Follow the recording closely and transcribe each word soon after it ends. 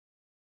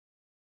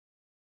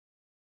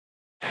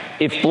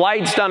If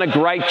Blade's done a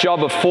great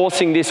job of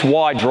forcing this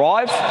wide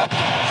drive,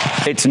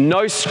 it's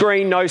no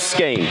screen, no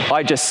scheme.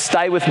 I just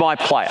stay with my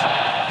player.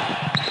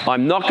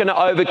 I'm not going to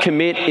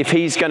overcommit if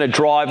he's going to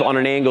drive on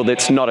an angle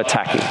that's not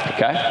attacking.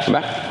 Okay, come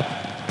back.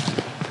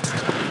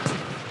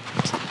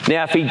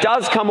 Now, if he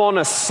does come on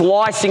a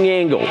slicing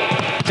angle,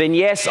 then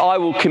yes, I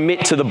will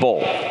commit to the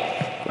ball.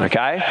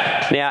 Okay?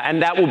 Now,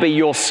 and that will be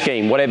your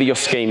scheme, whatever your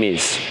scheme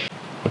is.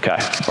 Okay,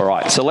 all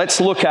right. So let's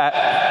look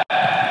at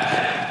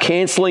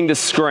cancelling the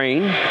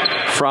screen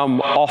from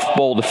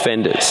off-ball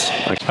defenders.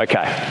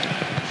 Okay.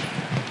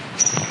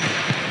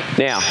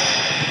 Now,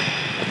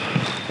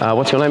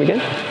 what's your name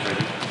again?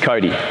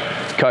 Cody.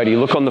 Cody,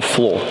 look on the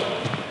floor.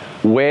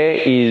 Where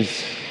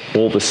is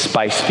all the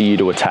space for you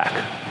to attack?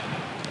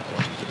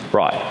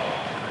 Right.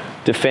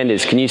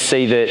 Defenders, can you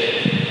see that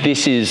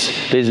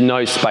there's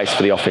no space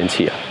for the offense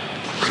here?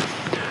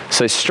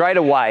 So straight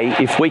away,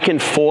 if we can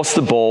force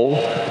the ball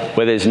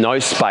where there's no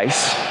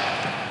space,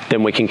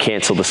 then we can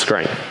cancel the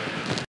screen.